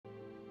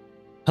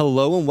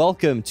Hello and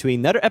welcome to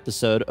another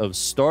episode of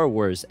Star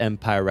Wars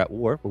Empire at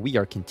War, where we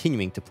are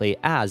continuing to play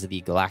as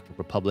the Galactic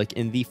Republic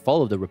in the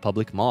Fall of the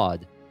Republic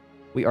mod.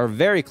 We are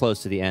very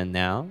close to the end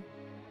now.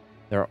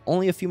 There are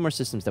only a few more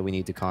systems that we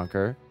need to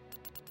conquer.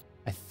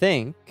 I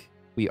think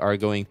we are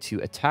going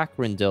to attack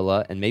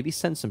Rindilla and maybe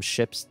send some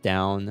ships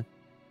down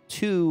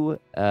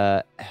to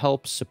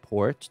help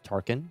support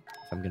Tarkin,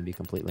 if I'm going to be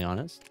completely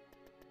honest.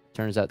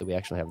 Turns out that we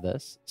actually have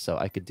this, so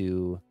I could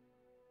do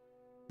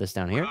this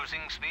down here.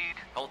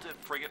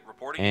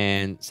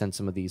 And send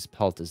some of these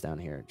peltas down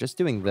here. Just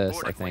doing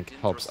this, I think,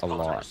 helps a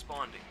lot.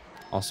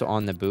 Also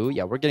on Naboo,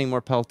 yeah, we're getting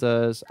more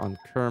peltas. On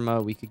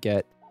Kerma, we could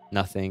get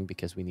nothing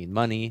because we need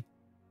money.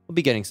 We'll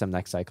be getting some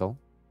next cycle.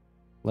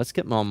 Let's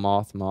get Mon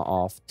Mothma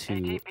off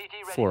to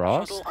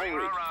Foros.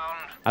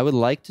 I would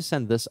like to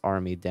send this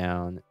army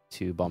down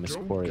to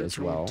Hypori as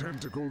well.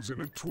 Tentacles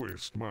in a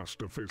twist,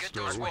 Master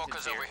Fisto.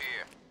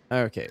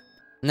 Okay,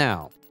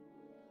 now,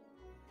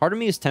 part of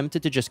me is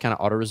tempted to just kind of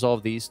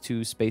auto-resolve these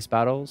two space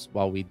battles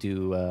while we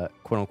do,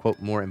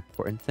 quote-unquote, more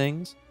important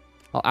things.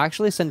 I'll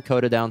actually send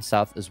Coda down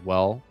south as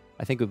well.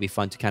 I think it would be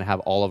fun to kind of have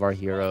all of our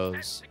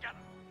heroes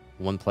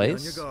in one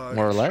place,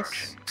 more or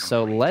less.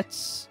 So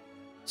let's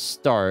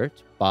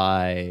start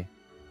by...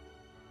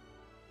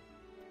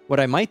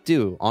 What I might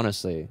do,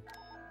 honestly,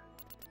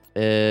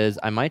 is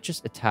I might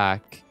just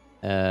attack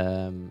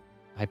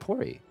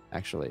Hypori,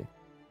 actually.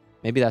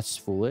 Maybe that's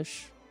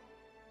foolish.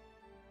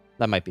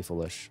 That might be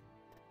foolish.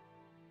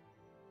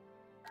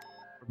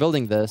 We're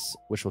building this,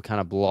 which will kind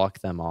of block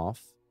them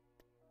off.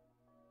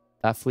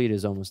 That fleet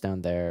is almost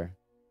down there.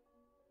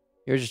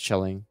 You're just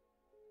chilling.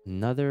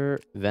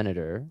 Another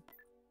Venator.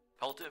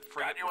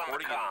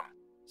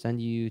 Send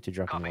you to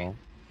Druckenwall.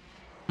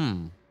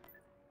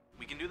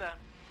 We can do that.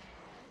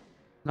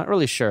 Not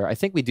really sure. I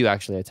think we do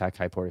actually attack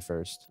Hypori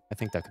first. I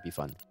think that could be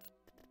fun.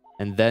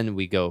 And then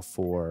we go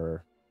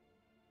for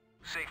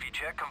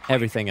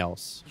everything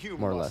else,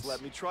 more or less.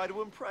 Let me try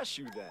to impress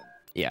you then.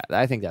 Yeah,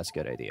 I think that's a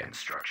good idea.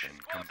 Construction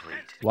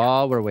complete.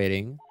 While we're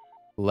waiting,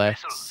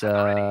 let's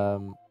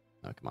oh,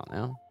 come on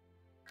now.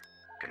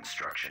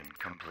 Construction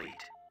complete.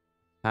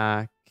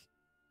 Hack.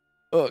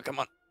 Oh, come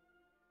on.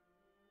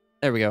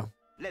 There we go.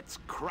 Let's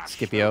crush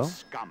Scipio. those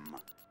scum.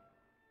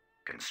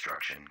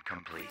 Construction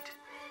complete.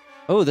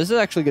 Oh, this is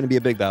actually going to be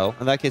a big battle.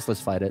 In that case,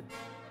 let's fight it.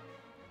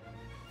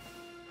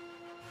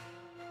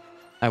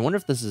 I wonder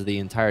if this is the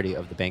entirety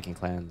of the Banking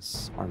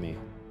Clan's army.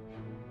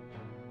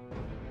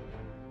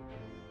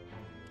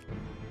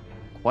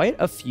 Quite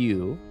a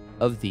few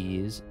of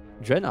these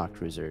Dreadnought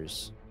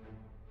cruisers.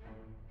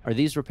 Are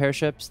these repair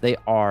ships? They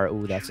are.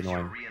 Ooh, that's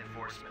annoying.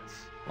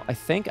 Well, I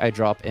think I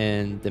drop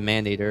in the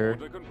Mandator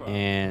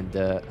and...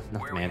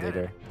 not the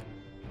Mandator.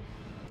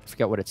 I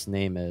forget what its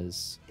name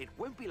is. It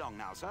won't be long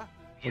now, sir.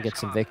 We'll get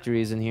some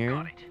victories in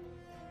here.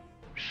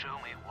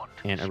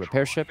 And a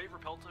repair ship.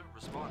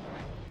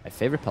 My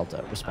favorite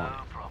Pelta responding.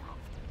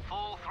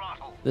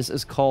 This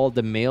is called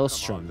the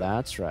Maelstrom.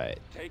 That's right.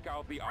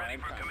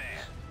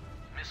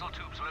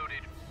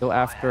 Go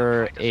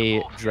after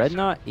a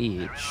Dreadnought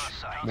each,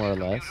 more or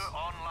less.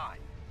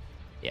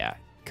 Yeah,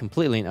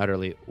 completely and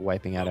utterly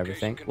wiping out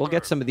everything. We'll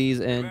get some of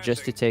these in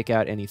just to take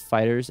out any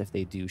fighters if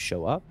they do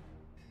show up.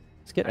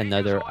 Let's get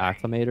another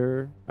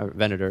Acclamator, or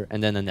Venator,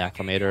 and then an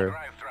Acclamator.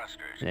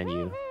 And then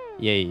you.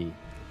 Yay.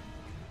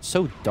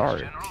 So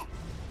dark.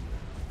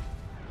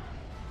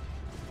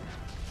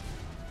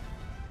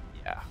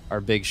 Yeah,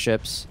 our big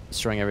ships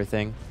destroying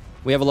everything.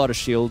 We have a lot of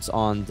shields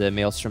on the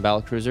Maelstrom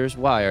battlecruisers.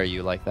 Why are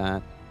you like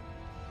that?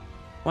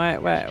 Why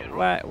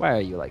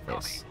are you like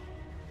this?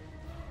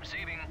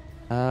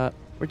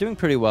 We're doing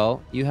pretty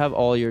well. You have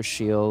all your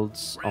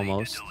shields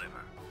almost.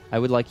 I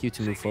would like you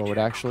to move forward,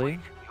 actually.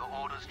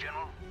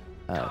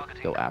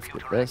 Go after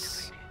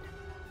this.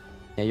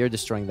 Yeah, you're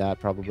destroying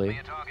that, probably.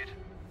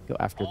 Go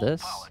after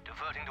this.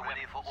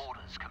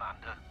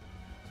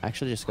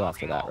 Actually, just go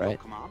after that, right?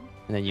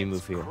 And then you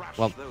move here.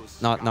 Well,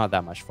 not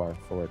that much far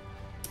forward.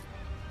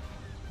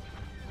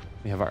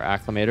 We have our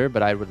Acclamator,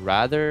 but I would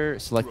rather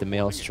select the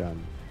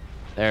Maelstrom.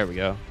 There we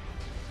go.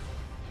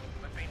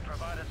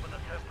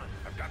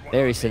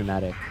 Very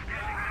cinematic.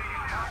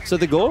 So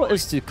the goal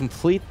is to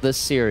complete this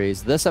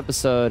series, this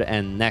episode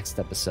and next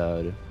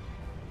episode.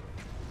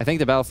 I think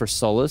the battle for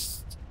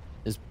Solus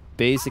is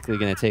basically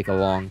going to take a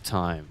long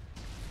time.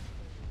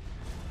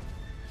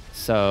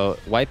 So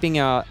wiping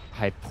out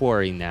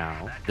Hypori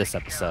now, this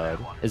episode,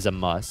 is a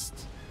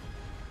must.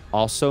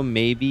 Also,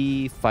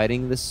 maybe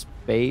fighting the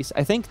space.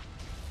 I think...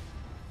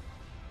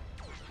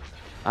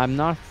 I'm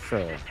not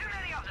sure.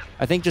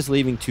 I think just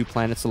leaving 2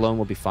 planets alone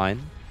will be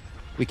fine.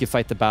 We could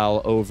fight the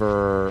battle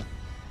over...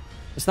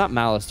 It's not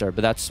Malister,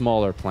 but that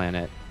smaller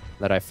planet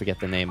that I forget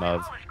the name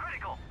of.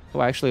 Oh,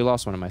 I actually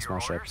lost one of my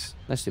small ships.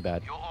 That's too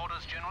bad.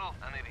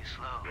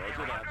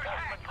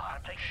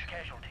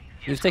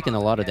 You've taken a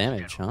lot of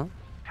damage, huh?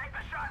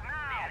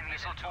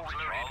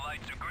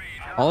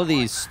 All of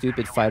these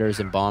stupid fighters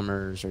and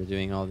bombers are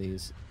doing all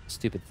these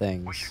stupid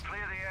things.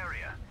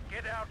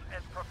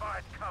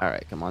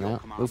 Alright, come on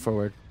now. Move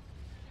forward.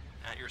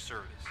 At your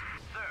service.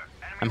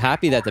 I'm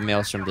happy that the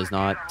Maelstrom does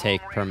not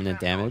take permanent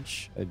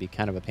damage. It would be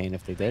kind of a pain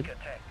if they did.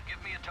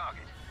 Give me a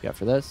target. Go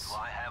for this.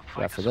 I have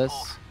Go for fighter this.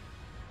 support.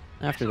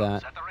 After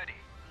that, At the ready.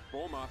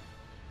 Former.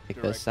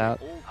 take this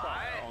out. All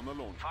fire on the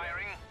launch pad.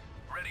 Firing.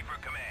 Ready for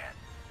command.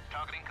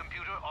 Targeting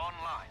computer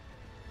online.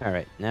 All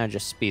right, now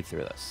just speed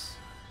through this.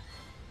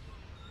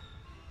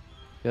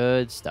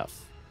 Good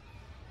stuff.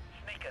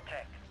 Sneak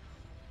attack.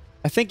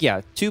 I think,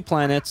 yeah, 2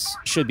 planets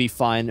should be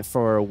fine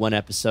for 1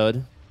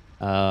 episode.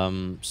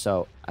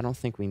 So I don't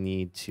think we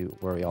need to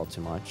worry all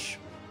too much.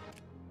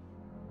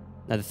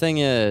 Now, the thing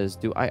is,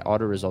 do I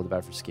auto-resolve the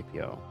battle for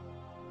Scipio?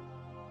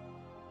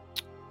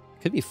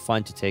 Could be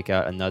fun to take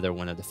out another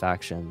one of the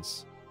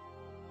factions.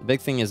 The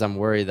big thing is I'm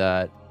worried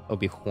that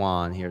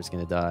Obi-Wan here is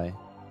going to die.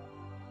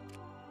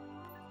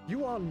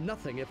 You are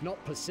nothing if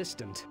not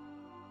persistent.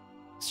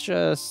 It's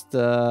just,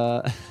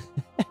 we're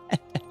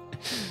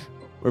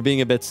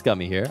being a bit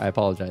scummy here. I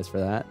apologize for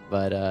that.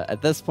 But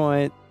at this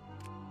point,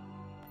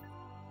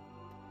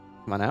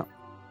 come on out.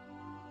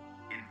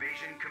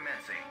 Invasion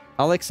commencing.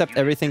 I'll accept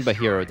everything but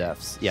hero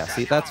deaths. Yeah,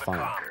 see, that's fine.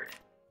 Conquered.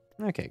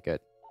 Okay,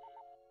 good.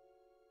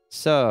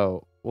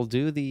 So, we'll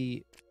do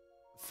the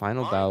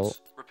final battle.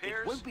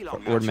 It won't be For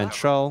long now, Ord sir.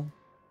 Mantell.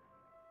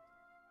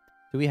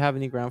 Do we have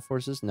any ground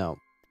forces? No.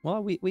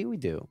 Well, we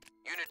do.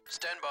 Unit,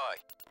 stand by.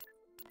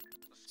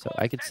 So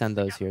I could send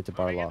those here to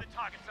Barlow.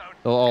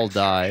 They'll all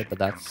die, but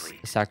that's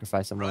a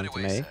sacrifice I'm willing to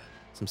make.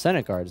 Some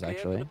Senate guards,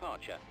 actually.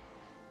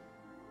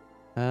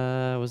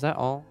 Was that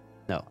all?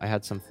 No, I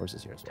had some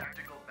forces here as well.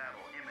 Tactical battle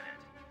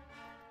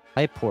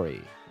imminent.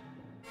 Hypori.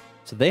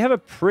 So they have a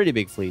pretty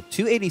big fleet.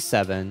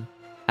 287,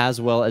 as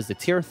well as the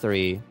tier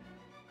 3.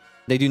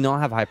 They do not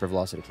have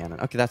hypervelocity cannon.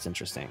 Okay, that's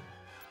interesting.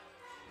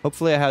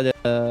 Hopefully I had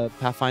a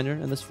Pathfinder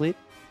in this fleet.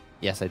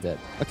 Yes, I did.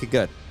 Okay,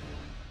 good.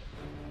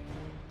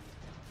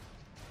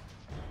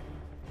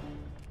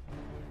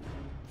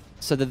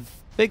 So the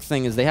big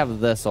thing is they have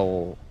this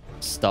whole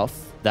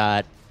stuff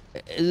that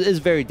is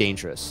very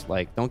dangerous.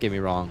 Like, don't get me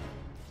wrong,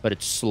 but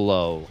it's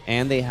slow.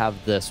 And they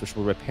have this, which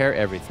will repair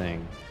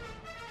everything.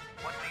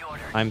 What's the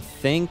order? I'm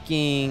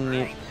thinking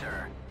Right,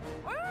 sir.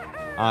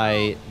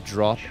 I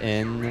drop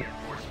in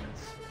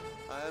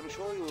I'm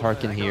sure you'll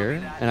Tarkin here,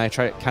 and I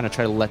kind of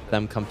try to let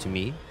them come to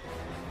me.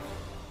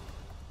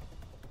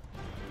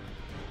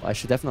 Well, I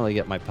should definitely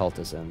get my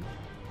Peltas in.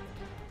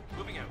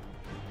 Moving out.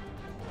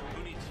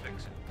 Who needs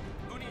fixing?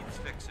 Who needs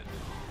fixing?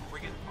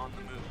 Bring it on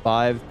the move.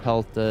 5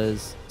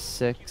 Peltas,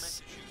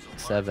 6,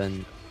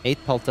 7,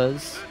 8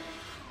 Peltas,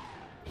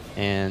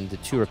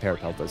 and 2 repair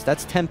Peltas.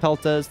 That's 10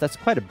 Peltas. That's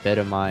quite a bit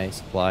of my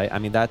supply. I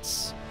mean,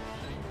 that's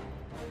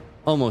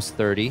almost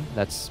 30.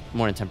 That's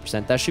more than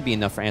 10%. That should be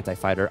enough for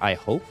anti-fighter, I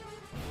hope.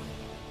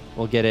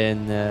 We'll get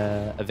in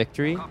a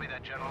victory. Copy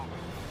that, General.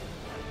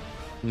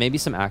 Maybe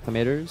some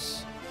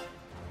acclimators.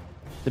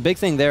 The big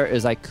thing there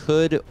is I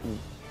could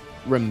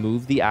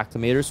remove the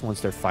acclimators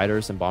once their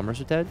fighters and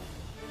bombers are dead.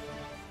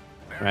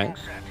 Right?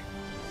 Set.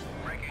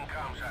 Breaking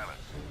comm silence.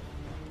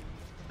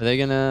 Are they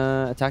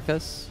gonna attack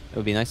us? It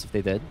would be nice if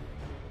they did.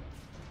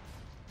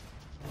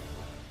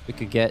 We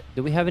could get...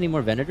 Do we have any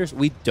more Venators?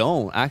 We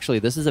don't. Actually,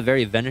 this is a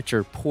very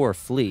Venator poor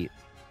fleet.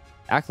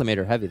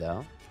 Acclimator heavy,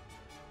 though.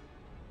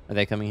 Are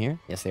they coming here?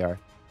 Yes, they are.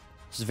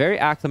 It's very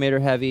Acclimator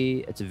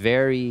heavy. It's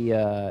very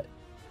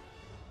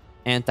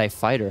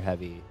anti-fighter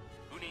heavy.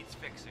 Who needs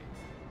fixing?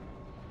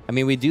 I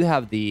mean, we do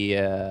have the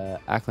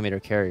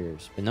Acclimator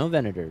carriers, but no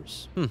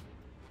Venators.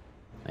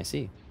 I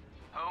see.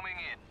 Homing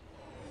in.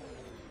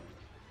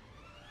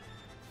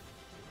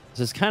 This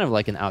is kind of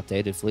like an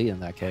outdated fleet in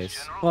that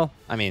case. Well,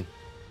 I mean,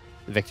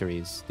 the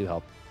victories do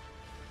help.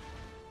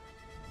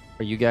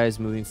 Are you guys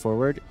moving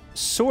forward?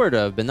 Sort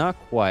of, but not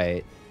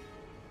quite.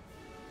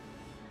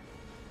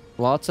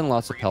 Lots and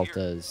lots of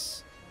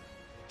Peltas.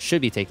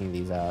 Should be taking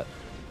these out.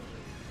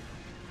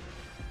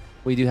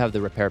 We do have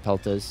the repair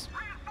Peltas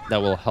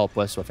that will help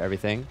us with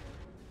everything.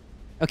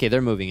 Okay,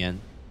 they're moving in.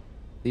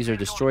 These are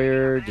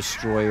Destroyer,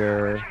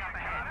 Destroyer,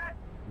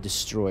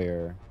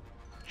 Destroyer.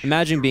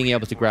 Imagine being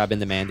able to grab in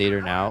the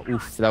Mandator now.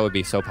 Oof, that would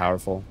be so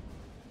powerful.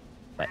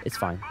 But it's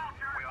fine.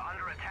 We are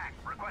under attack.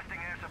 Requesting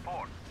air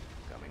support.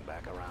 Coming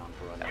back around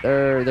for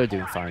another. They're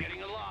doing fine.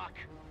 Getting a lock.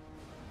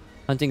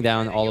 Hunting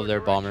down all of their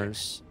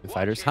bombers and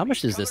fighters. How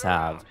much does this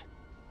have?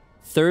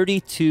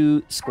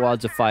 32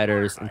 squads of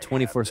fighters and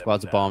 24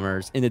 squads of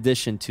bombers, in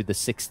addition to the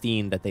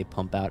 16 that they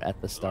pump out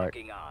at the start.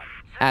 Locking on.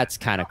 That's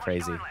kind of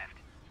crazy.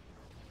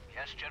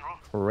 Yes, General.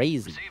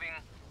 Crazy. Receiving.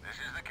 This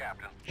is the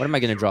captain. What am I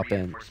going to drop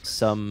in?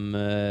 Some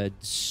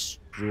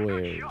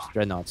destroyers.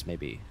 Dreadnoughts,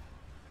 maybe.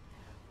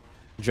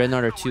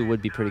 Dreadnought or 2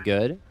 would be pretty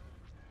good.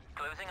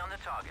 Closing on the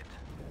target.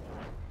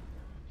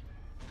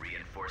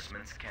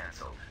 Reinforcements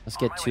cancelled. Let's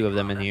get 2 of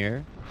them in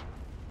here.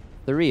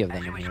 3 of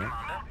them in here.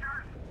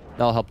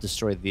 That'll help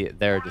destroy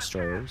their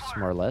destroyers,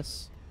 more or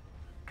less.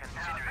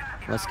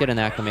 Let's get an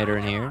Acclimator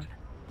in here.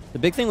 The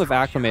big thing with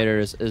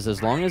Acclimators is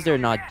as long as they're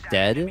not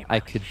dead,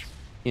 I could,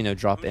 you know,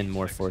 drop in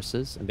more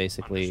forces and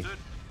basically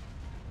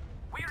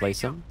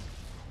replace them.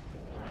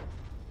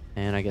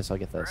 And I guess I'll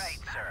get this. Right,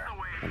 sir.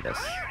 And this.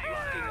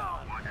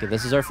 Okay,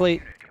 this is our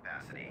fleet. Unit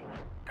capacity.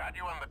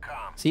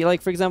 comm. See,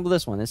 like, for example,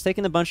 this one. It's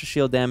taking a bunch of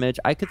shield damage.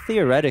 I could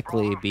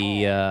theoretically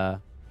be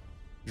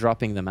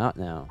dropping them out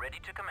now. Ready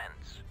to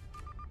commence.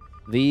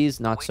 These,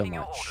 not so Waiting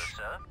your much. orders,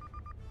 sir.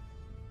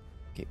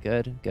 Okay,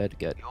 good, good,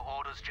 good. Your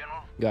orders,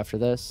 General. Go after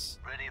this.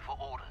 Ready for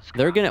orders.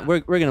 They're gonna we're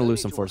gonna No lose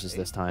need some to forces worry.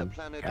 this time. The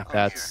planet Like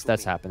answers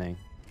that's to me. happening.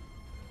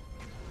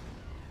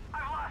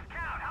 I've lost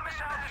count.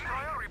 Missile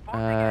destroyer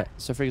reporting.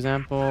 So for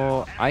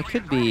example, I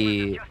could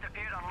be Just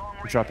appeared on long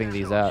range dropping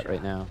these air out source.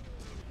 right now.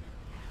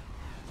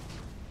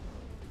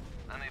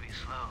 I may be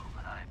slow,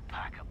 but I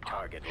pack a punch.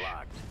 Target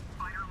locked.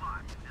 Fighter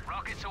locked.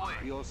 Rockets away.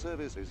 Your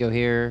service is Go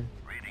here.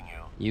 Reading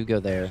you. You go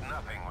there.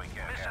 Nothing we can't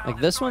handle.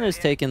 Like this one is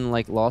taken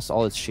like lost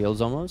all its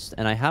shields almost,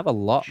 and I have a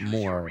lot Choose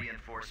your more.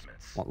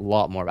 reinforcements. A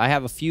lot more. I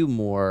have a few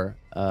more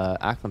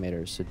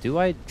acclimators. So do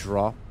I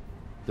drop?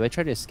 Do I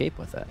try to escape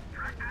with it?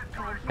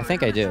 I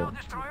think I do.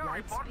 Destroyer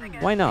reporting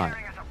Why not?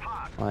 carrying us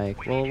apart.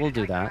 Like, well, we'll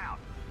do that.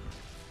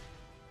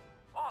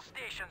 All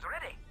stations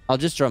ready. I'll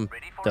just jump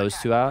those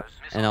two out,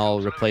 and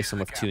I'll replace them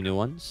with two new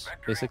ones,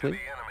 basically.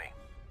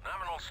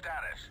 Nominal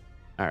status.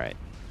 All right.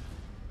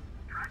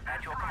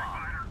 At your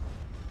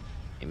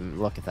command.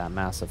 Look at that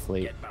massive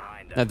fleet. Get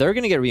behind Now us. they're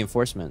gonna get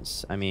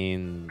reinforcements. I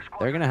mean,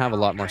 they're gonna have a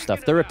lot more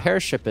stuff. The repair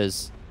ship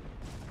is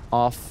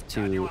off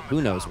to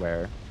who knows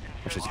where,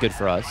 which is good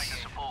for us.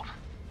 Support.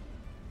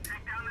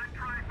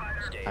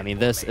 I mean,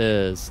 this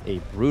is a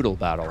brutal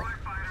battle.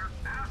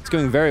 It's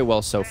going very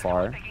well so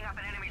far. Picking up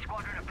an enemy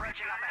squadron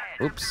approaching up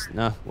ahead. Oops,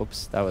 no,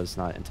 whoops, that was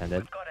not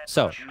intended.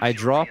 So, I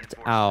dropped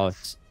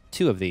out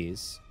 2 of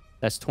these.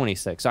 That's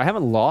 26. So I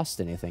haven't lost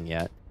anything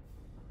yet.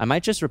 I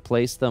might just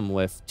replace them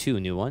with 2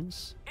 new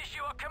ones.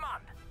 Issue a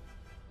command.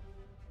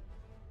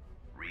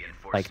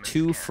 Like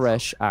 2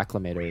 fresh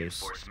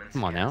acclimators.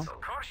 Come on now. Of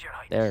course, Your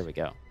Highness. There we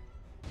go.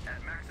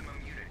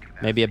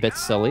 Maybe a bit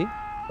silly,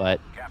 but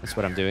that's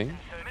what I'm doing.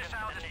 Missile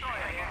destroyer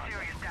here.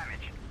 Serious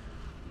damage.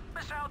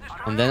 Missile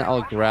destroyer. And then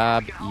I'll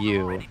grab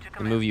you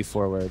and move you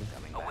forward.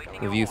 Awaiting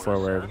Move your you orders,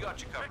 forward. We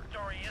got you covered.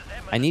 Victory is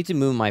imminent. I need to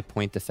move my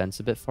point defense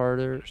a bit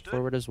farther Understood.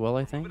 forward as well,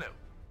 I think. Moving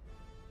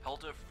out.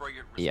 Helta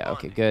frigate Yeah,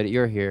 okay, responding. good.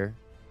 You're here.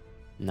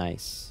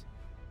 Nice.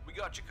 We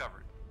got you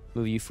covered.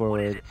 Move you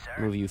forward.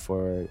 Move you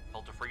forward.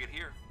 Helta frigate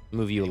here.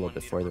 Move you a little Anyone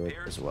bit need further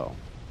repairs? as well.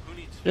 Who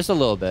needs? Just a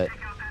little bit.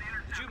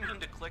 Did you mean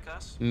to click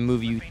us?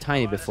 Move you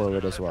tiny bit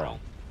forward as well.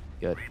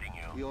 Good.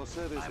 Your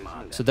service is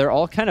new. So they're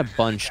all kind of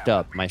bunched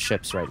up, my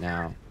ships right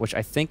now, which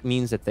I think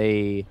means that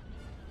they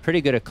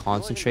pretty good at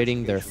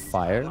concentrating their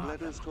fire.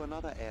 Led us to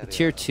another area.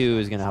 Tier 2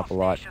 is going to help a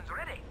lot. Stations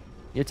ready.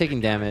 You're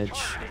taking damage.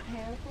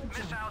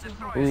 Missile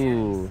destroyer.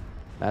 Ooh,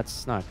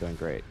 that's not going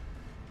great.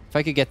 If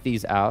I could get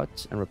these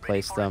out and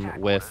replace them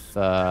with,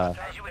 As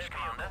you wish,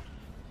 Commander.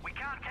 We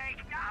can't take.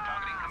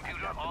 Targeting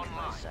computer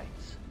online.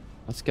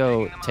 let's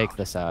go take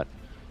this out.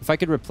 If I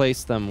could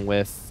replace them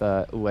with,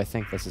 ooh, I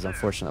think this is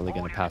unfortunately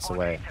going to pass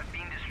away.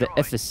 The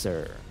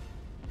Officer.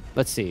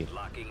 Let's see.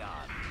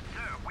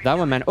 That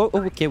one, man. Oh,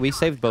 okay, we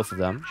saved both of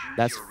them.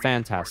 That's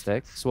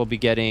fantastic. So we'll be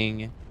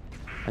getting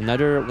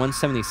another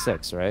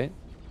 176, right?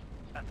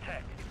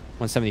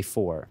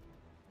 174.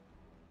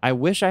 I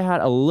wish I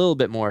had a little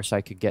bit more so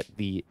I could get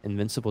the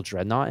Invincible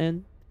Dreadnought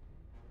in.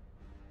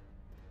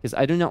 Because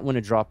I do not want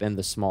to drop in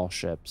the small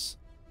ships.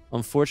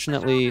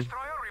 Unfortunately,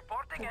 Destroyer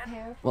reporting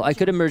in. well, I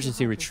could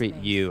emergency retreat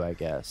you, I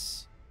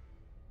guess.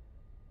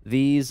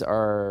 These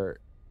are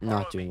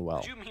not doing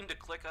well. Did you mean to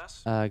click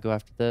us? Go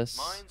after this.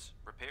 Mines,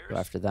 repairs. Go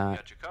after that.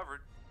 Got you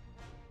covered.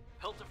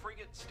 Helta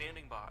frigate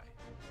standing by.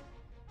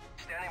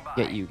 Standing by.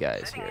 Get you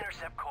guys Setting here.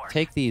 intercept course.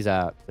 Take these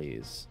out,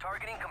 please.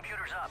 Targeting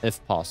computers up.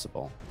 If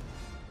possible.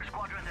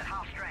 Squadrons at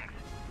half strength.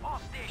 All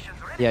stations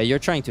ready. Yeah, you're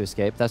trying to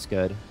escape. That's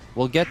good.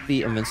 We'll get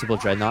the Invincible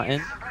Dreadnought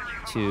in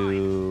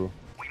to...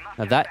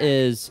 Now that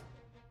is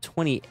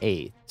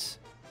 28.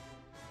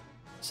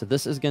 So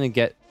this is going to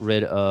get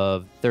rid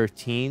of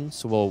 13.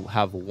 So we'll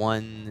have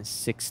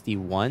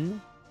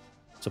 161.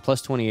 So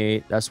plus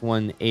 28. That's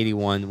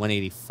 181,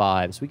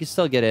 185. So we can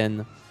still get in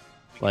We can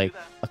like do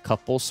that. a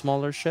couple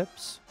smaller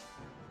ships.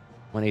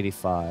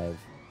 185.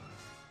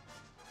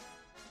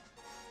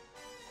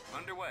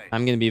 Underway.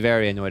 I'm going to be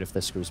very annoyed if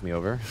this screws me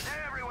over.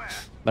 They're everywhere.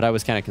 But I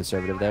was kind of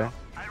conservative there.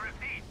 I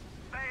repeat.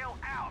 Bail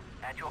out.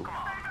 At your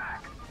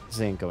command. This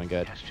ain't going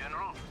good. Yes,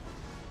 General.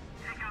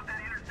 Take out that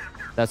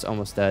interceptor. That's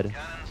almost dead.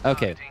 Cannons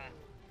Okay. targeting.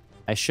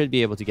 I should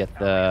be able to get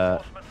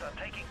the Reinforcements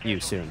are taking you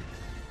casualties. soon.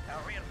 Our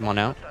Come on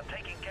now. reinforcements are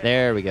taking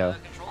There we go.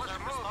 Let's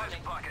move this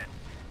bucket.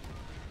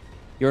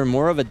 You're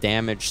more of a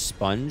damage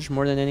sponge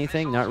more than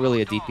anything, not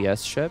really a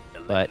DPS ship,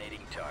 but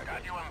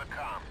Got you on the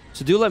comm.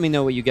 so do let me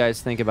know what you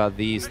guys think about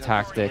these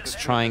tactics,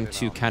 trying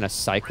to kind of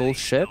cycle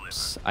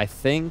ships. I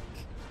think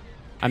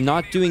I'm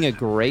not doing a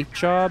great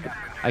job.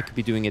 I could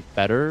be doing it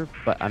better,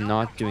 but I'm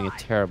not doing a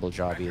terrible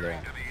job either.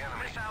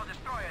 Missile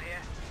destroyer here.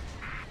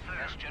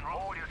 Yes, General.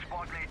 All your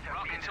squad mates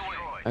have been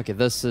destroyed. Okay,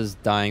 this is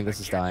dying, this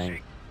is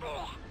dying.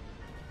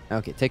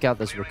 Okay, take out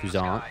this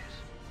Recusant.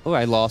 Oh,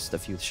 I lost a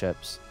few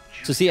ships.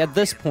 So see, at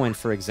this point,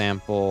 for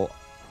example,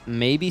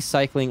 maybe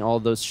cycling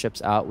all those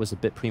ships out was a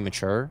bit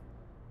premature,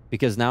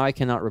 because now I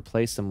cannot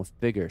replace them with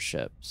bigger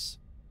ships.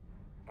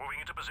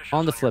 Moving into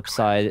On the flip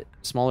side,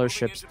 smaller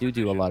ships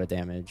do a lot of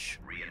damage.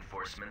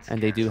 Reinforcements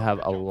And they do cancelled.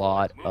 have a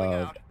lot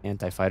of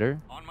anti-fighter.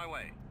 On my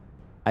way.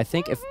 I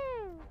think if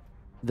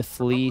the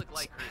fleet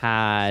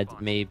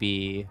had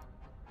maybe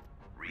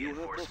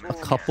a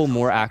couple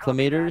more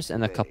acclimators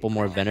and a couple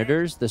more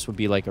venators, this would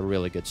be like a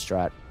really good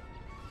strat.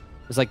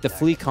 It's like the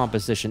fleet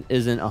composition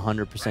isn't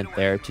 100%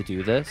 there to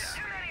do this.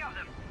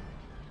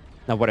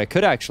 Now what I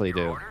could actually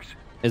do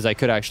is I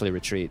could actually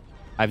retreat.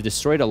 I've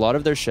destroyed a lot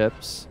of their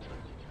ships.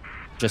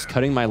 Just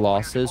cutting my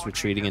losses,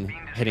 retreating and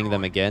hitting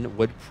them again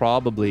would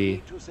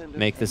probably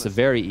make this a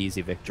very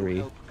easy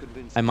victory.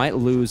 I might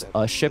lose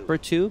a ship or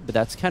two, but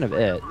that's kind of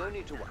it. No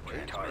need to worry.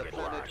 The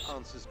planet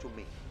answers to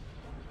me.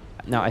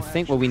 Now, I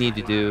think what we need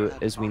to do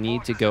is we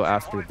need to go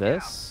after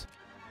this.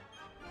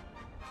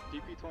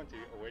 DP-20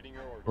 awaiting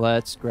your order.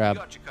 Let's grab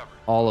Got you covered.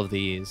 all of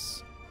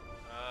these.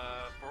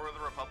 For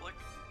the Republic,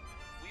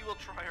 we will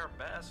try our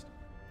best.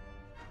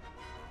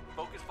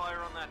 Focus fire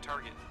on that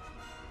target.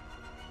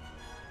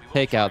 We will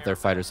Take try out their our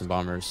fighters best. and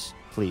bombers,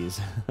 please.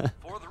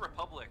 For the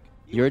Republic.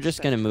 You're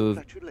just going to move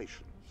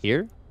Congratulations.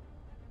 here?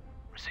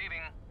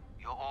 Receiving.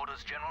 Your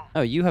orders, General.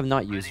 Oh, you have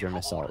not used your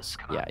missiles.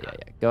 Yeah.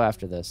 Go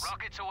after this.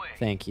 Rockets away.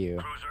 Thank you.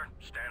 Cruiser,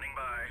 standing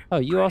by. Oh,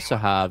 you also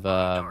have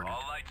All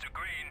lights are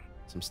green.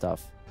 some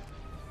stuff.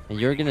 And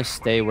you're going to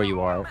stay where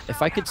you are.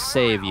 If I could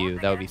save you,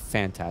 that would be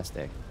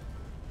fantastic.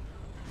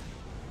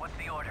 What's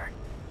the order?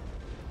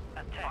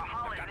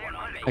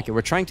 Attack. Okay,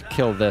 we're trying to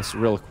kill this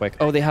real quick.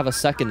 Oh, they have a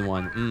second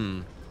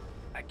one.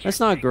 That's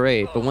not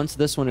great, but once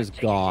this one is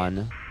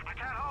gone... I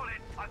can't hold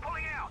it. I'm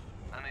pulling out.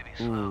 I may be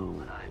slow,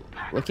 Ooh, but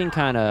I'm looking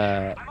kind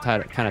of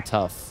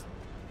tough.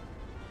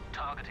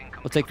 targeting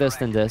We'll take this,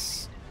 then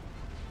this.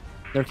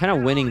 They're kind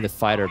of winning the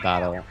fighter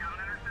battle.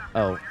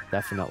 Oh,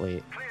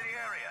 definitely. clear the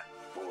area.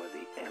 For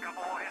the end.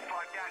 Couple more hits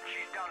like that,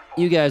 she's done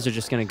for. You guys are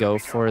just going to go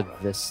for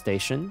this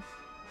station.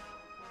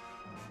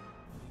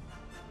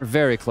 We're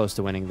very close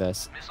to winning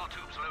this. Missile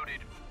tubes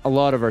loaded. A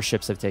lot of our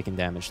ships have taken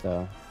damage,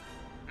 though.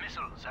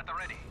 Missiles at the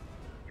ready.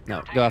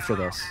 No, go after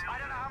this. I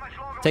don't know how much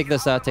longer. Take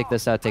this out, take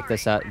this out, take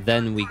this out.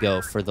 Then we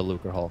go for the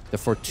Lucre Hull. The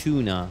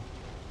Fortuna.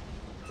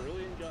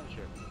 Brilliant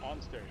gunship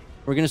on station.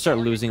 We're going to start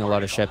losing a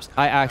lot of ships.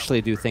 I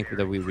actually do think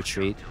that we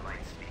retreat.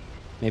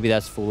 Maybe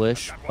that's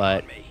foolish,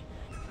 but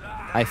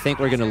I think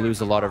we're going to lose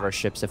a lot of our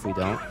ships if we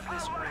don't.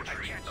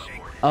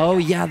 Oh,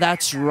 yeah,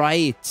 that's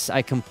right.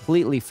 I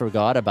completely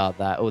forgot about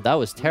that. Oh, that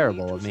was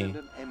terrible of me. Send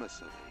an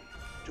emissary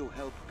to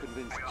help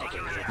convince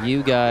others.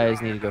 You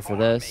guys need to go for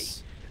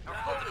this.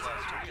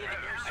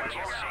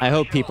 I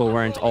hope people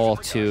weren't all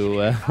too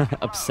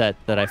upset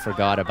that I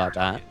forgot about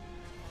that.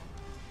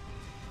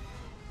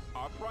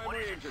 Our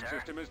primary engine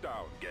system is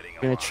down.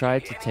 I'm going to try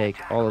to take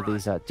all of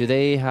these out. Do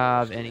they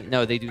have any?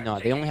 No, they do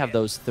not. They only have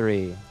those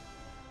three.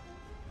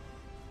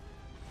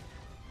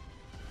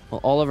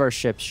 Well, all of our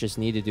ships just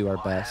need to do our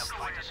best.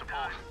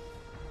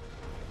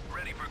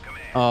 Ready for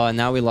command. Oh, and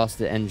now we lost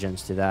the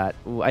engines to that.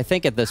 Ooh, I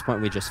think at this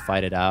point we just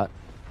fight it out.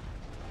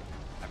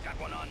 I've got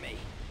one on me.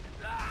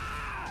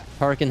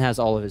 Tarkin has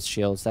all of his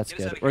shields. That's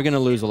good. We're going to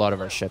lose a lot of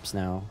our ships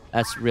now.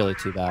 That's really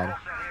too bad.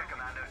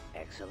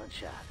 Excellent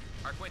shot.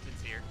 Our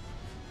Quentin's here.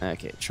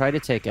 Okay, try to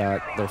take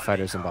out their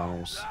fighters and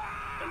bombers.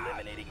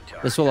 Eliminating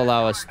target. This will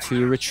allow us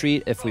to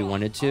retreat if we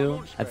wanted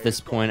to. At this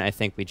point, I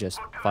think we just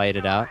fight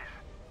it out.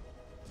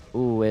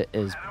 Ooh, it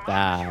is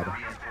bad.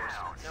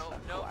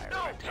 No.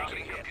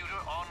 Taking computer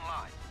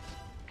online.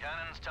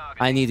 Cannons target.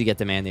 I need to get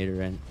the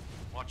Mandator in.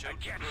 Watch out.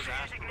 Those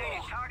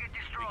asteroids. Target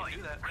destroyed. We can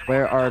do that.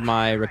 Where are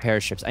my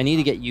repair ships? I need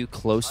to get you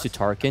close to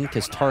Tarkin,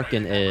 because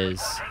Tarkin is...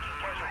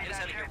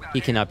 He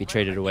cannot be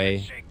traded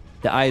away.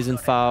 The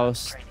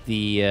Eisenfaust,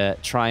 the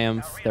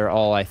Triumph, they're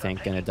all, I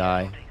think, going to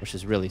die, which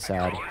is really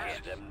sad.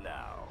 Them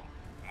now.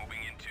 Moving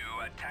into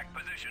attack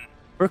position.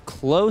 We're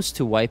close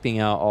to wiping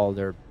out all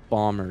their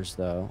bombers,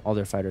 though. All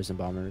their fighters and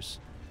bombers.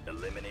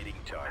 Eliminating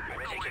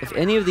target. If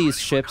any of these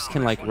ships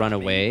can, like, run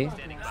away,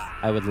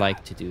 I would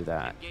like to do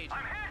that. Engage.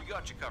 We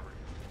got you covered.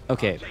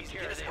 Okay,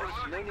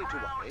 No need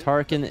to worry.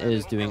 Tarkin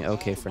is doing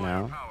okay for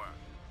now.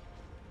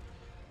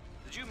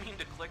 Did you mean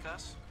to click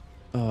us?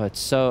 Oh, it's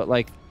so,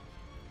 like,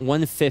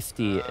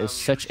 150 is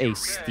such a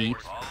steep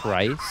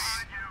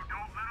price.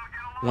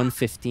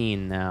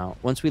 115 now.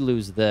 Once we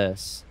lose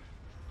this,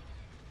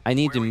 I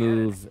need to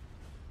move...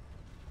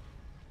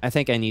 I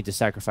think I need to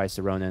sacrifice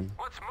the Ronin.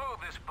 Let's move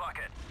this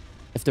bucket.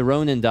 If the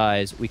Ronin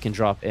dies, we can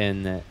drop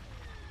in the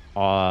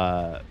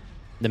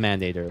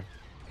Mandator.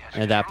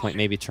 And at that point,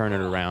 maybe turn it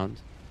around.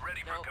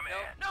 Ready for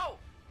command. No.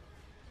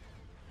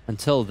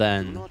 Until Do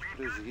then, not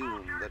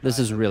presume that this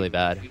I is have really been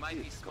bad. We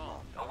might be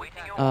small. Awaiting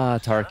your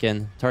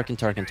Tarkin. Tarkin.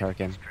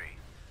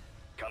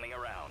 Coming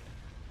around.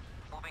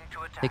 Moving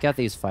to attack. Take out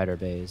these fighter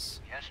bays.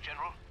 Yes,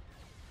 General.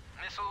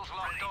 Missiles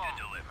locked on.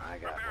 I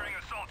got Preparing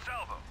assault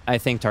salvo. I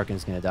think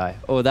Tarkin's gonna die.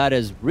 Oh, that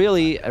is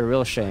really a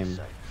real shame.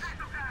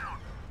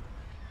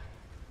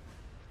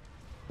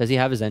 Does he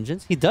have his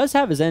engines? He does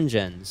have his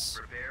engines.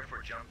 Prepare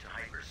for jump to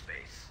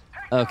hyperspace.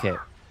 Okay,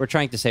 we're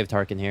trying to save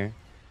Tarkin here.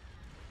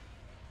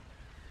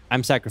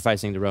 I'm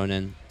sacrificing the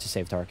Ronin to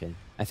save Tarkin.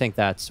 I think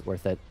that's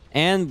worth it.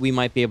 And we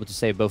might be able to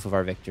save both of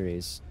our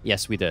victories.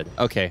 Yes, we did.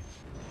 Okay.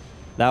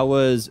 That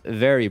was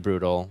very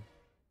brutal.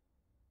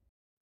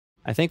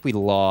 I think we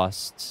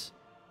lost...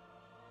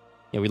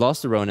 Yeah, we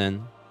lost the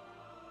Ronin.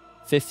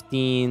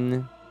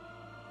 15...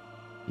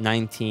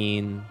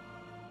 19...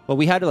 Well,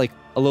 we had like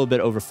a little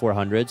bit over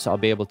 400, so I'll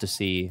be able to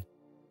see.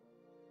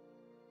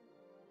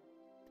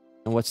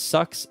 And what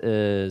sucks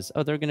is...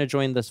 Oh, they're going to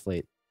join this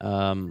fleet. There's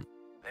nothing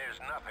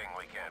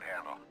we can't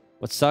handle.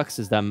 What sucks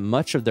is that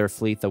much of their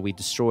fleet that we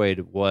destroyed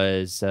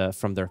was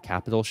from their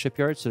capital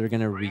shipyard, so they're going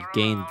to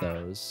regain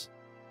those.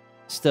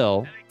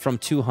 Still, from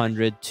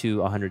 200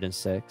 to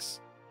 106.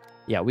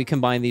 Yeah, we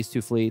combine these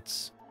two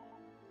fleets.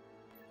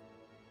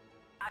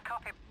 I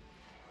copy.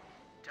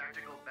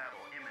 Tactical battle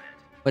imminent.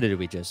 What did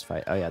we just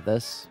fight? Oh, yeah,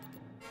 this.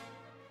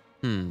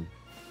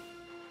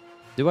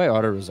 Do I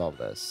auto-resolve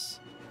this?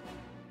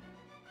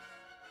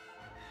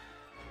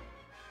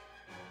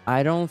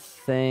 I don't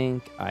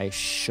think I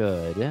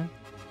should.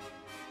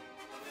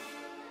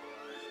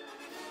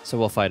 So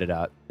we'll fight it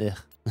out.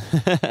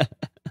 Ugh.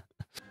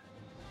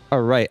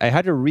 All right, I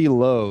had to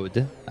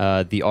reload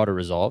the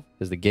auto-resolve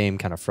because the game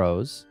kind of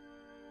froze.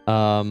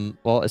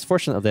 Well, it's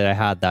fortunate that I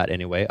had that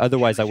anyway.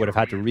 Otherwise, I would have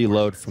had to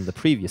reload from the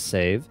previous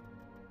save.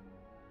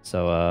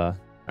 So, all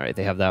right,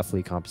 they have that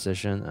fleet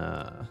composition.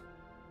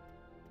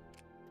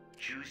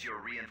 Choose your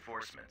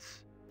reinforcements.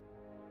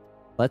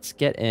 Let's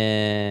get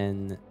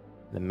in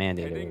the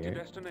mandate over Heading to here.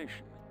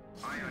 destination.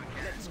 Ion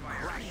cannons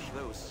firing.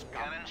 Those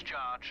Cannons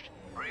charged.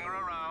 Bring her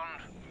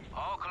around.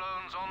 All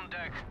clones on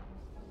deck.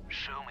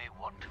 Show me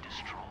what to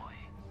destroy.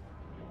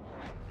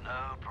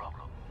 No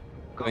problem.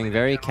 Going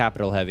very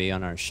capital heavy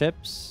on our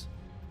ships.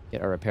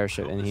 Get our repair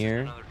ship in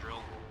here. Another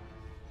drill.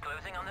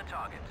 Closing on the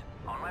target.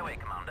 On my way,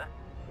 Commander.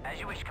 As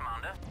you wish,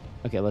 Commander.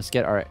 Okay, let's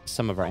get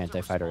some of our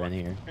anti-fighter in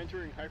here.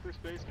 Entering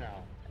hyperspace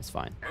now. That's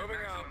fine. Moving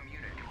out. Maximum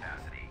unit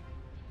capacity.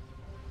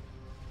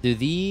 Do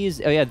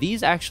these... Oh, yeah,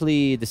 these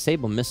actually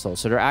disable missiles,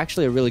 so they're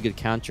actually a really good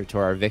counter to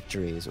our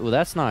victories. Oh,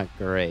 that's not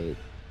great.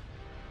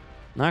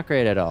 Not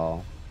great at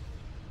all.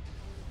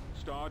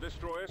 Star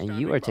Destroyer And standing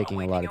you are by.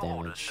 taking a lot of Awaiting your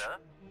orders, damage. sir.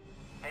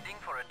 Heading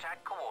for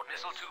attack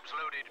coordinates. Missile tubes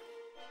loaded.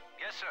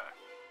 Yes, sir.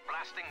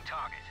 Blasting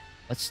target.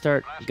 Let's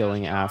start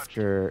going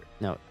after...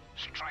 No,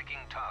 Striking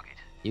target.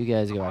 you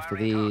guys go after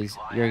these.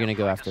 You're going to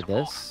go after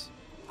this.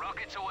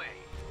 Rockets away.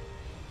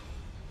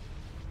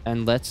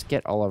 And let's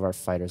get all of our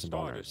fighters and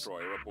Star bombers.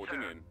 Destroyer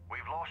reporting in. We've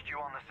lost you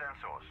on the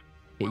sensors.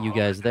 Get you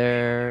guys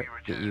there.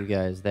 Get you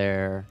guys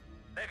there.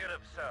 Negative,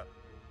 sir.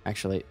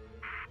 Actually,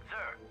 Sir,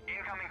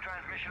 incoming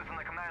transmission from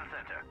the command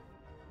center.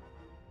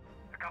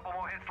 A couple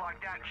more hits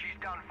like that and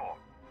she's done for.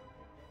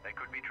 They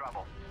could be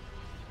trouble.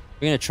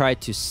 we're going to try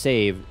to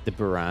save the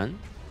Buran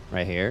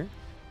right here.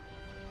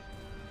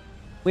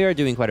 We are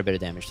doing quite a bit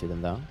of damage to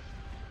them, though.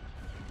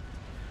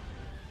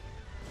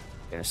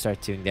 Going to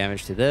start doing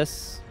damage to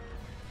this.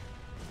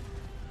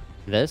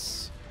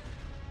 This.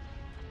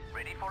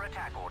 Ready for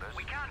attack orders.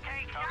 We can't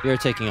take. You're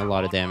taking a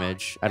lot of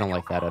damage. I don't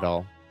like that at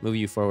all. Move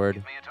you forward.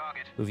 Give me a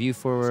target. Move you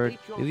forward.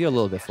 Move you a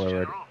little bit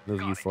forward.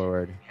 Move you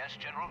forward. Yes,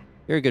 General.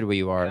 You're good where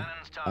you are.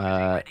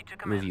 Ready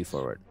to Move you commence.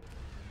 forward.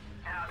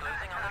 Closing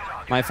on the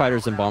target. My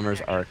fighters and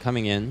bombers are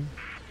coming in.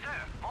 Sir,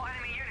 more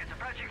enemy units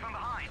approaching from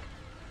behind.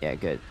 Yeah,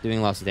 good.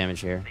 Doing lots of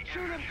damage here. The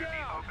enemy should be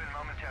open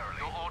momentarily.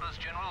 Your orders,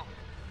 General.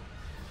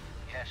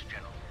 Yes,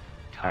 General.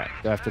 Alright,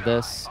 go after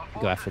this.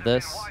 Go after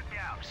this. Wiped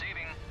out.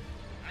 Receiving.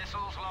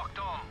 Missiles locked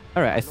on.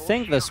 Alright, I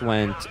think this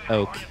went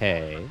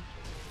okay.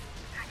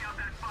 Take out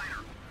that fighter.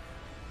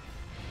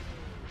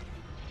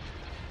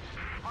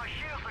 My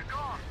shields are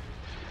gone.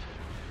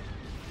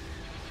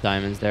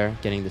 Diamonds there,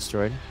 getting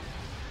destroyed.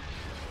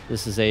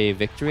 This is a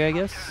victory, I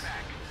guess.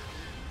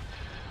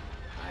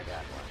 I got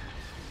one.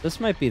 This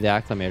might be the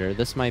Acclimator.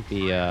 This might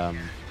be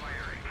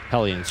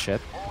Hellion's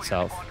ship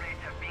itself.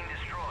 Coordinates have been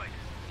destroyed.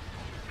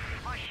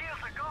 My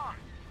shields are gone.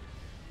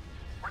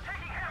 We're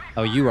taking heavy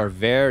Oh, you are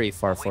very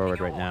far Awaiting forward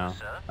your right now. orders,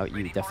 sir. Oh, you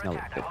Ready for definitely...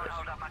 attack. Don't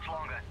hold up much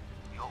longer.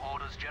 Your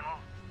orders, General.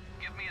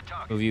 Give me a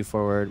target. Move you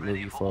forward, move Ready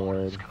you for forward.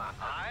 orders, Commander.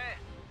 Aye.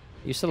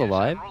 You still Yes,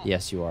 alive? General.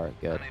 Yes, you are.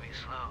 Good. I may be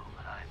slow,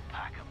 but I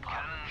pack a punch.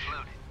 Cannons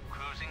loaded.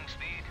 Cruising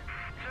speed.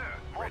 Sir,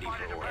 more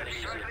fighters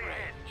approaching directly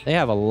ahead. They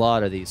have a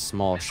lot of these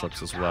small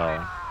ships as well.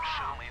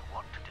 Show me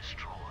what to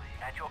destroy.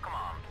 At your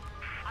command.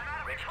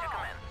 Ready to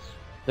commence.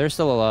 They're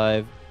still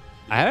alive.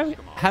 I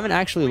haven't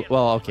actually...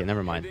 Well, okay,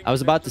 never mind. I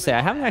was about to say,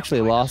 I haven't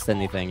actually lost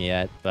anything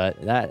yet,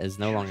 but that is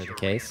no longer the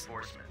case.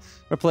 Reinforcements.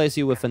 Replace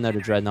you with another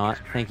Dreadnought.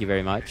 Thank you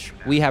very much.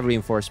 We have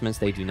reinforcements.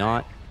 They do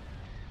not.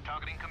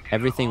 Targeting computer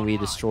Everything we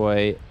online.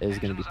 destroy is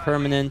going to be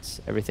permanent.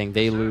 Everything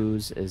they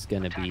lose is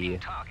going to be,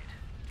 Attacking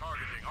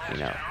target. you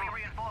know, Enemy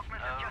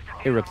reinforcements have just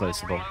appeared.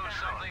 irreplaceable. Blow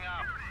something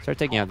up. Start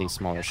taking out these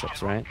smaller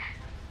ships, right?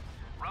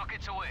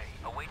 Rockets away.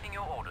 Awaiting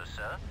your orders,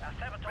 sir.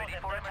 Ready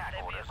for attack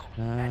orders.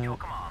 At your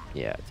command.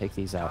 Yeah, take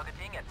these out.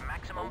 Targeting at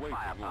maximum Awaiting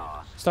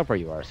firepower. Stop where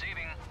you are.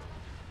 Receiving.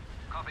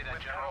 Copy that,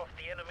 General.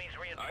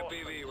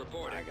 IPV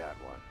reporting. I got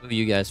one. Move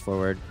you guys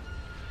forward.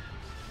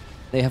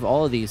 They have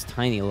all of these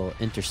tiny little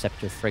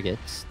interceptor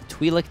frigates. The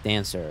Twi'lek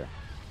Dancer.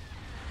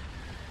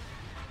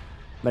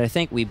 But I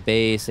think we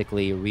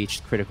basically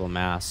reached critical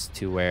mass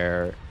to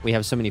where we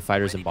have so many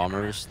fighters and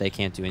bombers, they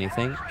can't do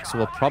anything. So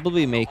we'll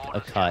probably make a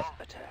cut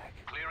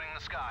Clearing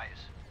the skies.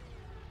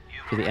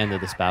 to the end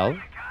of this battle.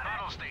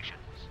 Battle stations.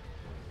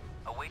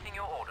 Awaiting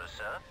your orders,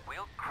 sir.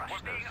 We'll crush those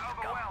scum.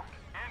 Cannon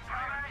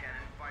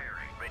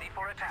firing. Ready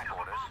for attack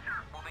orders.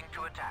 Moving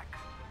to attack.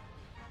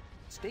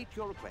 State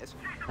your request.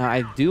 Now,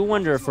 I do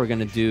wonder if we're going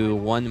to do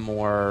one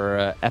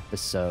more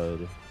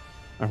episode.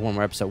 Or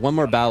one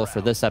more battle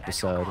for this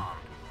episode.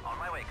 On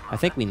my way, I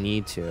think we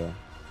need to.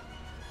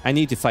 I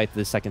need to fight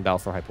the second battle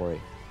for Hypori.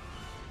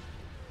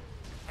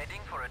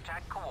 Heading for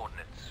attack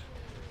coordinates.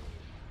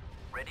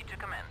 Ready to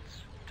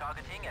commence.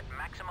 Targeting at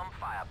maximum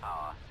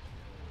firepower.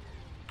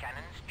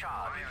 Cannons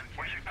charged.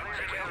 We'll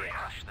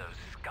crush those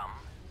scum.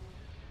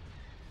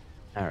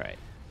 Alright.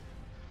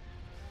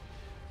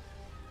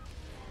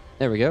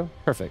 There we go.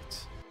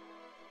 Perfect.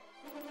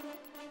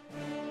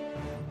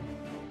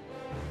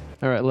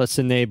 Alright, let's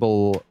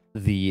enable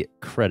the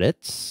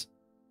credits.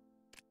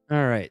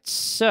 Alright,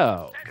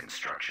 so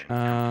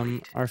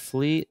Construction. our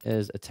fleet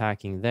is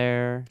attacking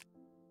there.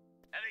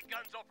 Heavy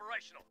guns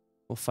operational.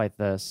 We'll fight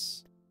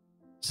this.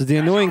 So the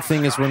annoying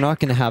thing is we're not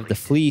going to have the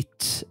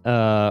fleet,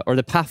 or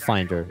the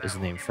Pathfinder is the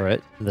name for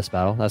it in this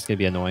battle. That's going to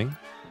be annoying.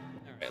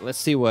 Alright, let's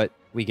see what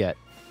we get.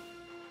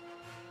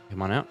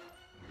 Come on out.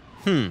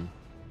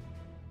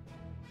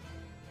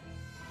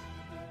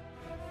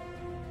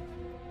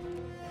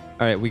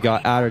 Alright, we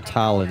got Adder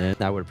Talon in.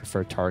 I would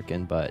prefer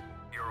Tarkin, but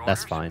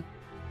that's fine.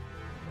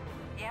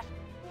 Yes,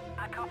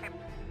 I copy.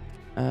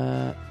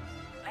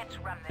 Let's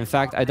run In this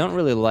fact, I don't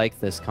really like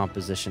this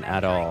composition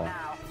at all.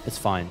 It's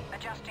fine.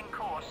 Adjusting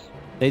course.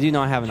 They do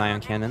not have an ion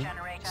cannon,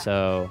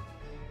 so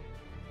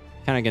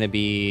kind of going to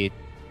be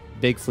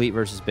big fleet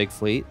versus big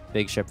fleet,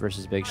 big ship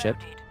versus big ship.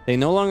 They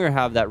no longer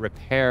have that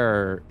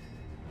repair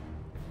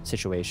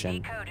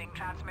situation. Decoding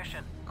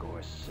transmission.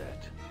 Course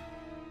set.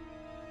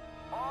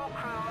 All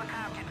crew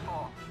accounted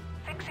for.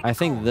 Fixing I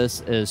think course.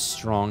 this is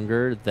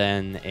stronger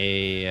than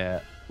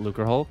a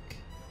Lucrehulk.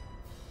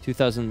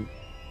 2000.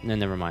 No,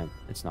 never mind.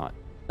 It's not.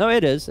 No,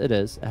 it is. It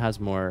is. It has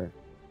more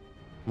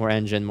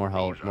engine, more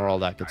health, more all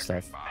that good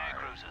stuff. Air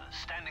cruiser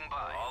standing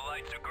by. All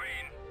lights are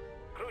green.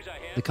 Cruiser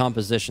here. The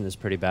composition is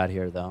pretty bad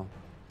here, though.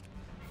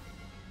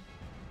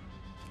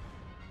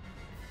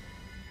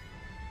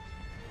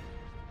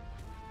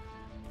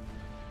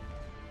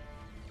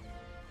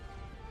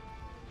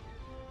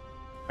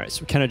 Alright,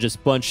 so we're kind of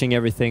just bunching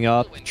everything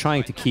up,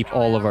 trying to keep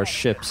all of our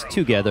ships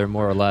together,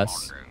 more or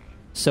less.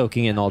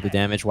 Soaking in all the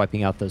damage,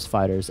 wiping out those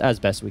fighters as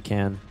best we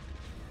can.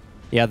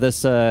 Yeah,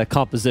 this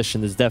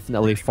composition is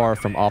definitely far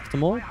from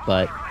optimal,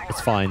 but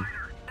it's fine.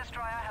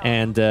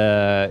 And,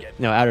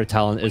 Adder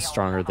Talon is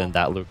stronger than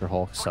that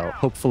Lucrehulk, so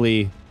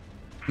hopefully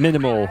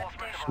minimal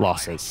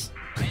losses.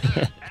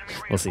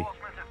 We'll see.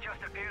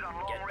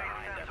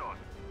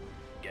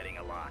 Getting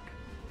a lock.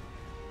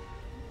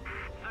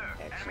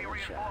 Excellent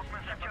shot.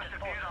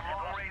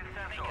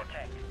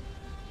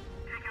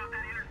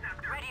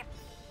 Ready.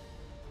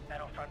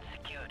 Battlefront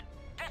secured.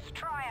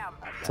 Destroy 'em.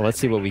 So let's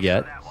see what we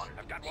get.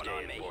 I've got one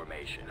on me.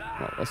 Formation.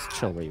 Well, let's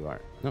chill where you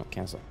are. No,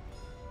 cancel.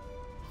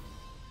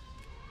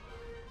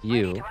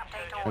 You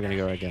are going to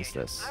go against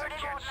this. Loaded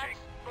ordnance.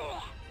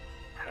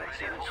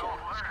 Excellent shot.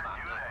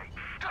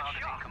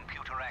 Targeting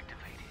computer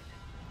activated.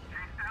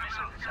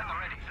 Missiles at the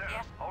ready.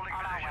 Yes, on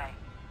our way.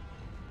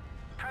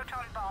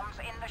 Proton bombs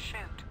in the chute.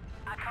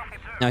 I copy.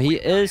 Now, he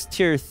is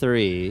tier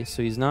 3,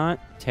 so he's not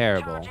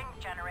terrible. Charging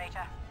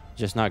generator.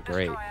 Just not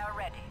great. Destroyer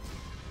ready.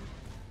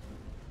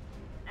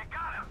 You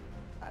got him.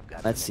 I've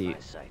got Let's them in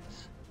see. my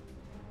sights.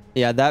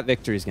 Yeah, that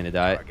victory's going to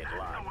die. Target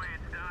locked.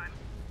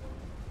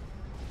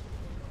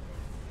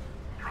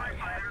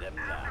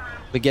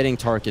 But getting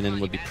Tarkin in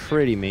would be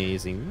pretty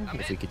amazing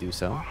if we could do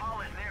so.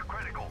 Hull is near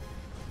critical.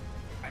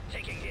 I'm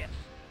taking hits.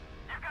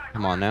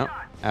 Come on now.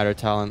 Adder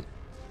Talon,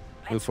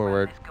 move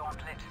forward. This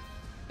gauntlet.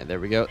 And there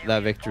we go.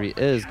 That victory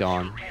is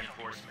gone.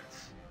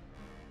 Reinforcements.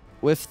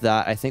 With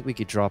that, I think we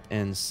could drop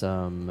in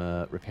some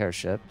repair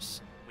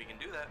ships. We can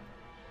do that.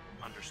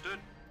 Understood.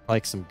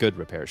 Like some good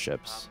repair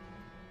ships.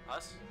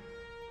 Us?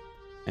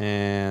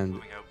 And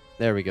Moving out.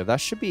 there we go. That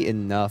should be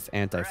enough Right,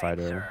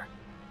 anti-fighter. sir.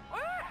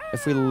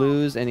 If we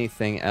lose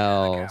anything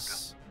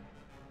else,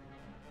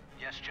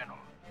 Yes, General.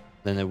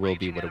 then it will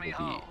be what it will Reaching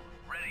be. enemy hull.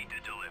 Ready to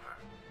deliver.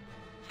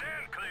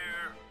 Stand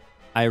clear.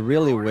 I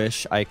really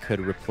wish I could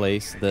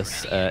replace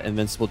this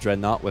Invincible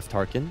Dreadnought with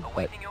Tarkin, but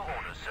Awaiting your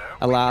orders, sir.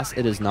 alas,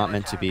 it is not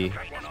meant to be.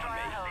 Destroyer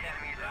holding.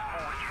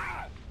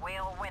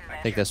 We'll win this.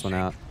 Take this one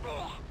out.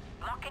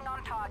 Locking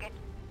on target.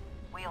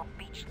 We'll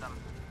beach them.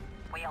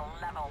 We'll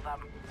level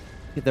them.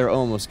 They're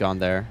almost gone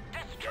there.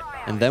 Destroy 'em.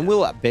 And then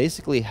we'll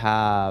basically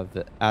have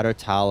Adder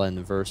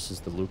Talon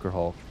versus the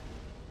Lucrehulk.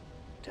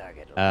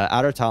 Target.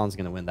 Adder Talon's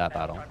going to win that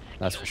battle.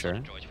 That's for sure.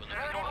 Loaded ordnance.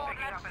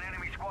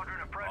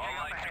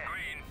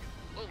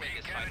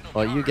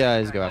 Well, you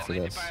guys go after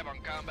this. Doesn't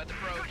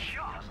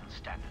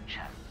stand a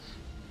chance.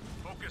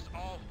 Focus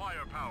all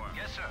firepower.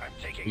 Yes, sir. I'm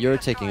taking You're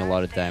taking a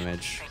lot of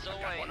damage.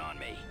 Got one on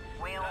me.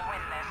 We'll win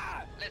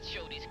this. Let's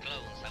show these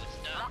clones how it's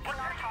done. Locking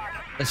on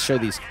target. Let's show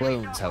these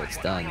clones how it's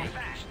done.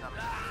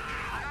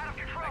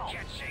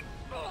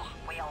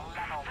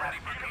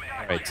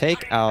 Alright,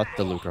 take out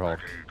the Lucre Hulk.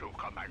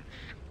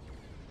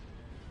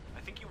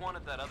 I think you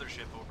wanted that other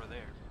ship over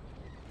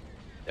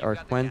there.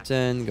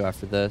 Quentin, go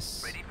after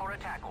this. Ready for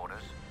attack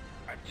orders.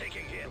 I'm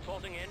taking hits.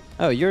 Reporting in.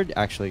 Oh, you're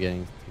actually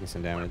taking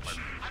some damage.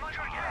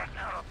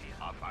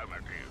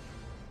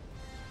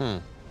 Hmm.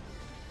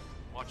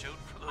 Watch out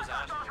for those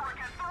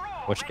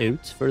asteroids. Watch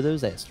out for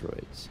those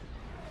asteroids.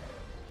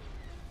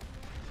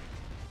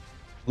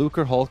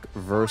 Lucre Hulk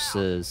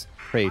versus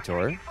Praetor.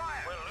 We're losing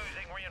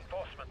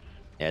reinforcements.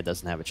 Yeah, it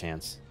doesn't have a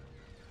chance.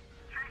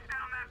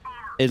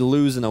 It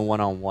lose in a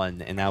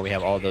one-on-one, and now we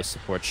have all those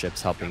support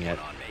ships helping it.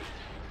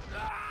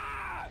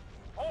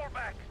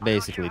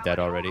 Basically dead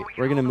already.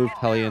 We're gonna move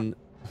Hellion.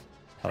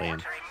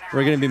 We're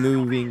gonna be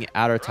moving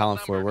Outer Talon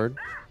forward.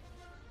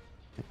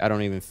 I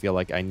don't even feel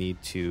like I need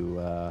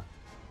to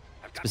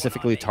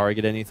specifically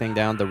target anything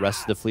down. The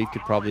rest of the fleet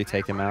could probably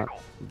take him out.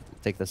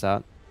 Take this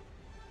out.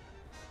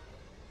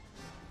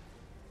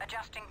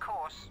 Adjusting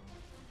course.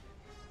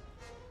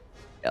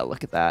 Yeah,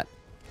 look at that.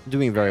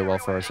 Doing very well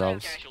for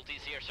ourselves.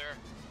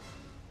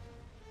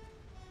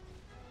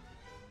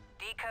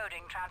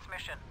 Decoding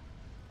transmission.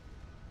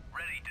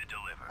 Ready to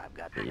deliver. I've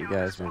got Get you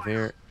guys move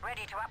here.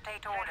 Ready to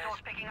update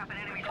orders. Picking up an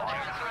enemy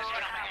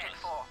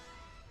for.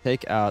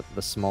 Take out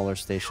the smaller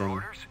station.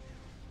 Orders.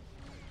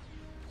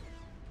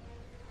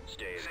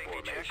 Stay in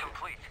formation.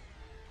 Complete.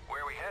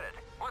 Where are we headed?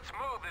 Let's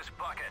move this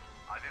bucket.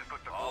 I've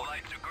input the all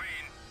lights are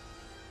green.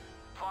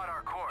 Plot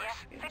our course.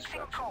 Yes, fixing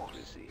course.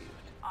 Received.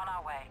 On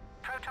our way.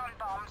 Proton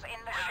bombs in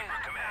the chute.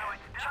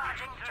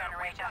 Charging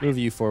generator. Move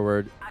you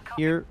forward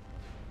here.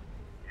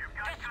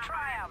 Destroy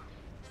 'em.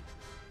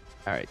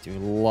 Alright,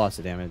 doing lots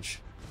of damage.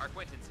 Our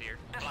Quentin's here.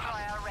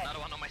 Destroyer ready. Another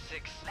one on my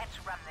 6.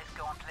 Let's run this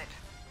gauntlet.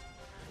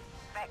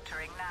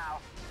 Vectoring now.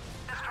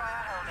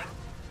 Destroyer holding.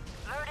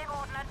 Loading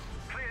ordnance.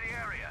 Clear the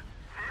area.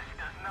 This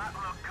does not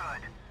look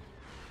good.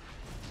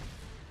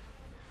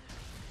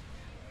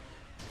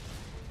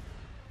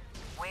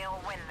 We'll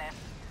win this.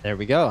 There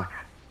we go.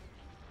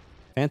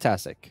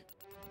 Fantastic.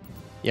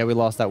 Yeah, we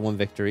lost that one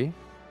victory.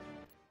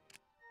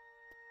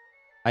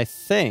 I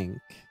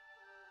think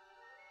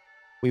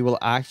we will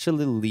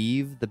actually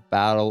leave the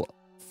battle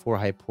for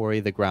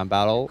Hypori, the ground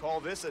battle,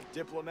 Call this a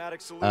diplomatic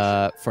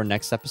solution. for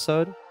next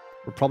episode.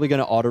 We're probably going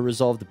to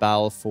auto-resolve the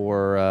battle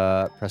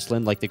for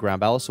Preslin, like the ground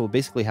battle. So we'll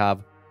basically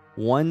have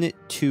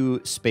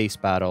 2 space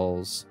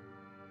battles,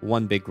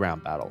 1 big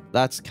ground battle.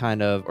 That's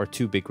kind of, or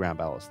 2 big ground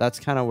battles.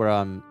 That's kind of where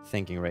I'm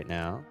thinking right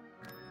now.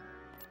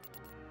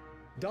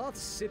 Darth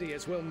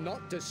Sidious will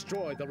not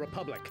destroy the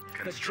Republic.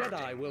 The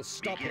Jedi will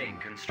stop him.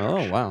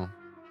 Oh, wow.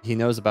 He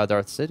knows about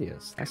Darth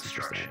Sidious. That's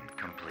interesting.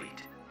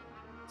 Complete.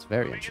 It's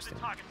very interesting.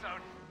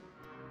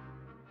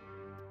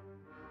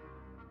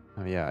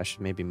 Oh, yeah, I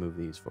should maybe move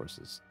these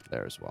forces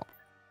there as well.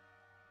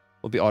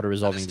 We'll be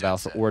auto-resolving the battle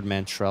for Ord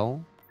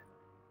Mantell.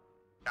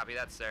 Copy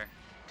that, sir.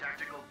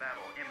 Tactical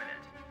battle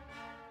imminent.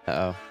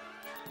 Uh-oh.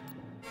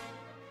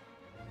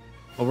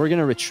 Well, we're going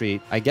to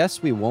retreat. I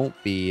guess we won't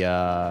be...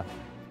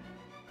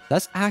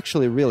 That's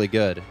actually really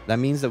good. That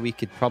means that we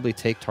could probably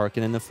take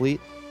Tarkin in the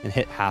fleet and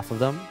hit half of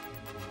them.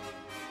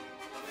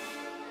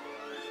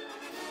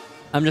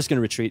 I'm just going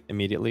to retreat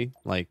immediately.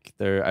 Like,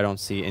 I don't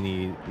see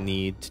any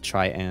need to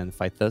try and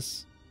fight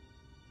this.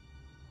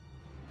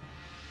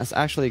 That's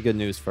actually good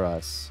news for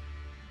us.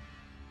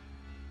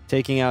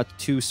 Taking out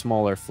 2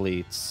 smaller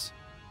fleets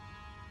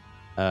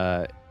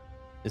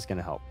is going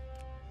to help.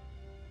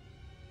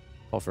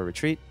 Call for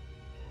retreat.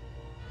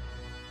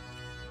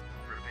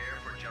 Prepare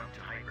for jump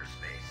to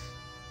hyperspace.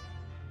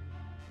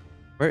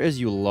 Where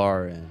is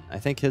Yularen? I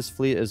think his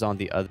fleet is on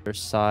the other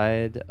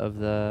side of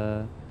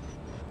the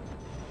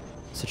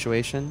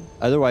situation.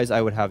 Otherwise,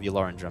 I would have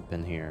Yularen jump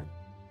in here.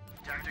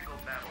 Tactical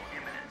battle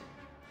imminent.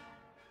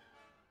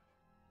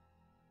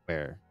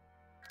 Where?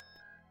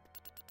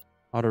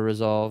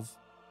 Auto-resolve.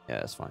 Yeah,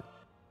 that's fine.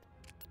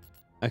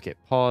 Okay,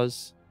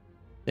 pause.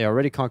 They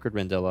already conquered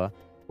Rendilla.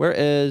 Where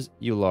is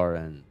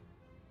Yularen?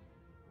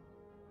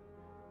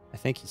 I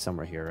think he's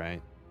somewhere here,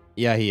 right?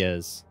 Yeah, he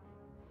is.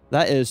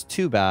 That is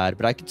too bad,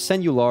 but I could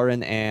send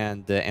Yularen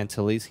and the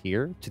Antilles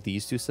here to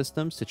these 2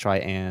 systems to try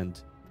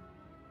and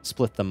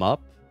split them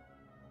up.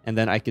 And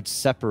then I could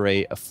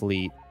separate a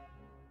fleet.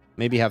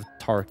 Maybe have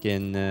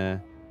Tarkin...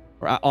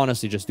 or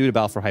honestly, just do the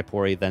battle for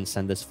Hypori, then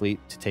send this fleet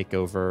to take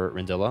over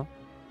Rendilla.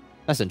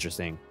 That's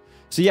interesting.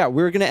 So yeah,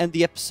 we're going to end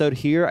the episode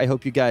here. I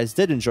hope you guys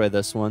did enjoy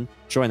this one.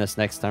 Join us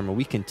next time where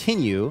we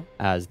continue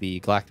as the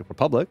Galactic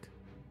Republic.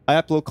 I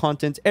upload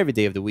content every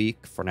day of the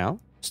week for now.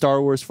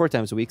 Star Wars 4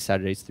 times a week,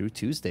 Saturdays through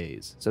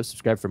Tuesdays. So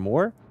subscribe for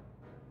more.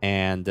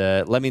 And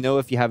let me know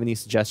if you have any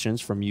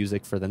suggestions for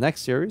music for the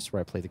next series where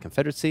I play the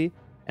Confederacy.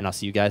 And I'll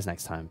see you guys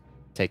next time.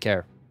 Take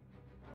care.